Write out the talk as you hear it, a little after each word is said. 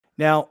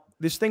Now,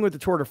 this thing with the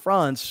Tour de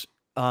France,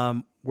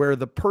 where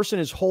the person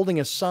is holding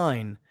a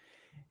sign,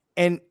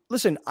 and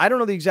listen, I don't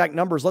know the exact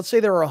numbers. Let's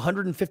say there are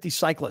 150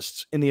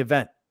 cyclists in the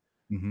event.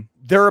 Mm-hmm.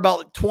 There are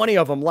about 20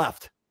 of them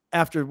left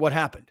after what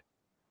happened.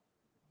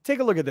 Take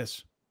a look at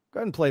this. Go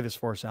ahead and play this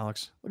for us,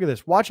 Alex. Look at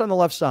this. Watch on the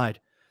left side.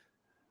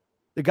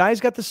 The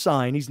guy's got the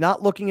sign. He's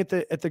not looking at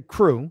the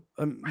crew.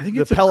 I think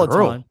the it's peloton. a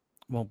girl.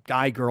 Well,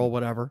 guy, girl,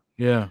 whatever.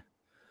 Yeah.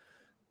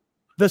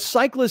 The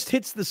cyclist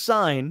hits the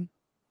sign,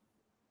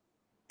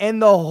 and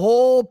the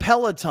whole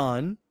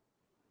peloton.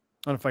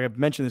 I don't know if I have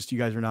mentioned this to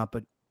you guys or not,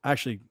 but I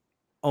actually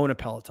own a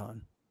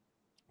peloton.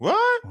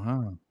 What?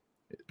 Wow.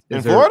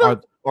 In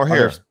Florida or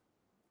here?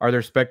 Are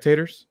there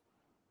spectators?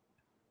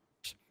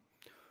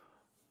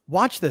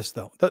 Watch this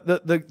though.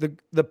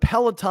 The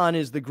peloton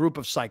is the group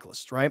of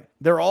cyclists, right?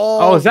 They're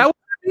all. Oh, is that what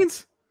that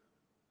means?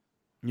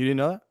 You didn't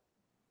know that?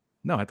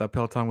 No, I thought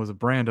Peloton was a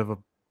brand of a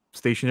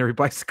stationary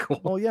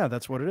bicycle. Oh yeah,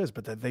 that's what it is.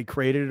 But they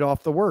created it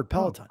off the word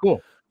peloton. Oh,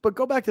 cool. But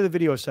go back to the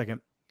video a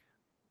second.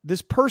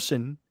 This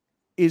person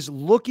is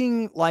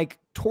looking like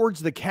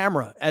towards the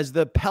camera as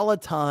the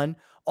peloton,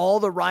 all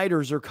the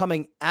riders are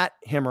coming at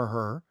him or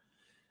her.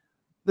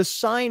 The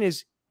sign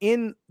is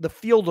in the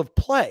field of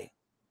play.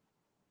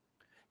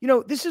 You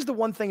know, this is the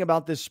one thing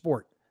about this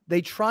sport.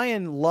 They try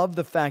and love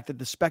the fact that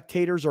the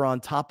spectators are on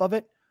top of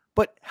it.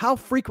 But how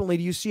frequently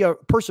do you see a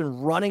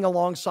person running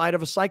alongside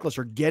of a cyclist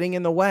or getting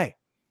in the way?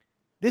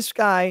 This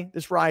guy,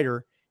 this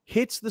rider,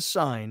 hits the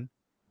sign,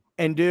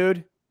 and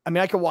dude, I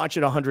mean, I could watch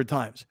it 100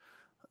 times.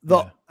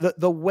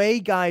 The way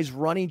guys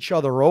run each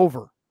other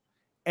over,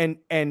 and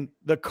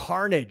the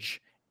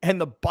carnage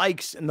and the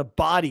bikes and the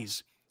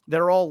bodies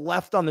that are all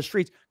left on the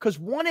streets, because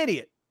one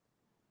idiot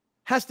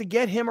has to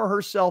get him or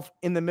herself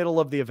in the middle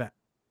of the event.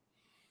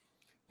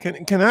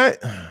 Can I?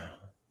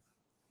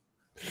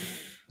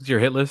 Is your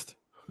hit list?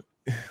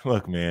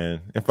 Look, man.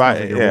 If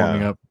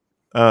warming up.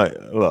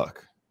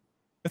 Look,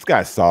 this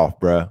guy's soft,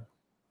 bro.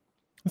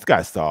 This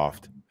guy's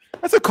soft.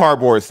 That's a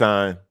cardboard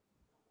sign.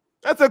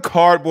 That's a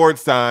cardboard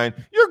sign.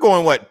 You're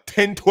going, what,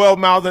 10, 12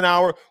 miles an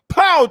hour?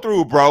 Plow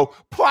through, bro.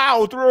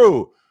 Plow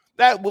through.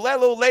 That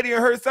little lady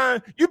in her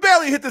sign, you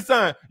barely hit the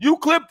sign. You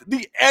clipped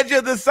the edge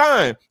of the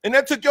sign, and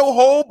that took your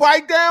whole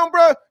bike down,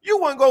 bro. You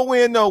wouldn't go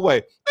win no way.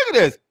 Look at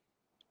this.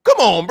 Come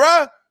on,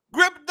 bro.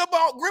 Grip the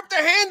ball. Grip the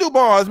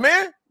handlebars,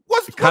 man.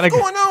 What's going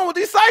on with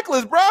these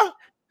cyclists, bro?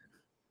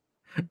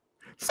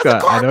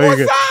 Scott, I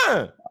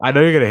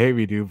know you're gonna hate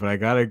me, dude, but I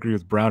gotta agree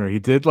with Browner. He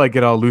did like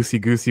get all loosey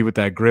goosey with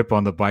that grip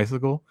on the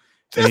bicycle,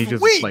 and he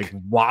just like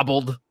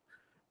wobbled.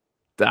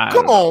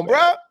 Come on,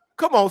 bro.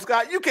 Come on,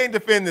 Scott. You can't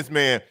defend this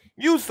man.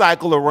 You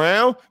cycle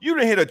around. You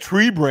done hit a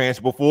tree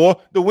branch before.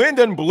 The wind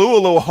done blew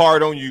a little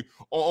hard on you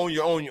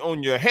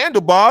on your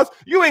handlebars.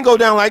 You ain't go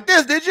down like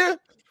this, did you?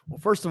 Well,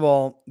 first of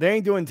all, they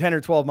ain't doing 10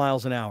 or 12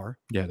 miles an hour.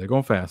 Yeah, they're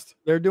going fast.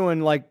 They're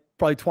doing like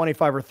probably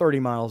 25 or 30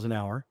 miles an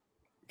hour.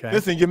 Okay.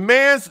 Listen, your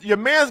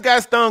man's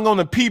got stung on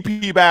the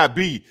PP by a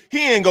bee.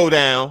 He ain't go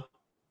down.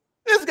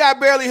 This guy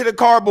barely hit a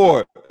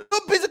cardboard. A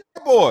little piece of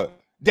cardboard.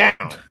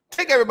 Down.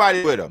 Take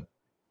everybody with him.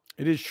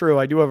 It is true.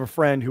 I do have a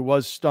friend who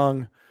was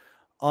stung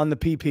on the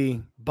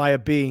PP by a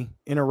bee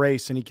in a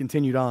race, and he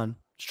continued on.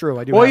 It's true.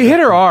 I do. Well, he hit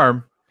her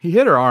arm. He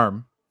hit her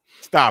arm.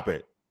 Stop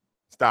it.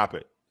 Stop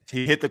it.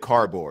 He hit the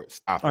cardboard.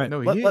 Stop it. All right, no,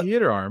 he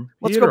hit her arm.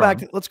 Let's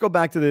go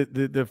back to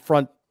the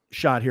front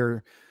shot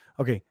here.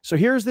 Okay, so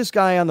here's this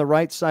guy on the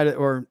right side,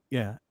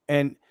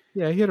 and he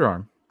hit her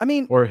arm. I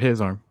mean, or his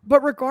arm.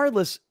 But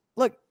regardless,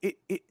 look,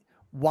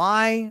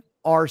 why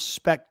are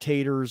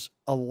spectators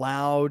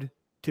allowed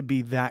to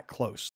be that close?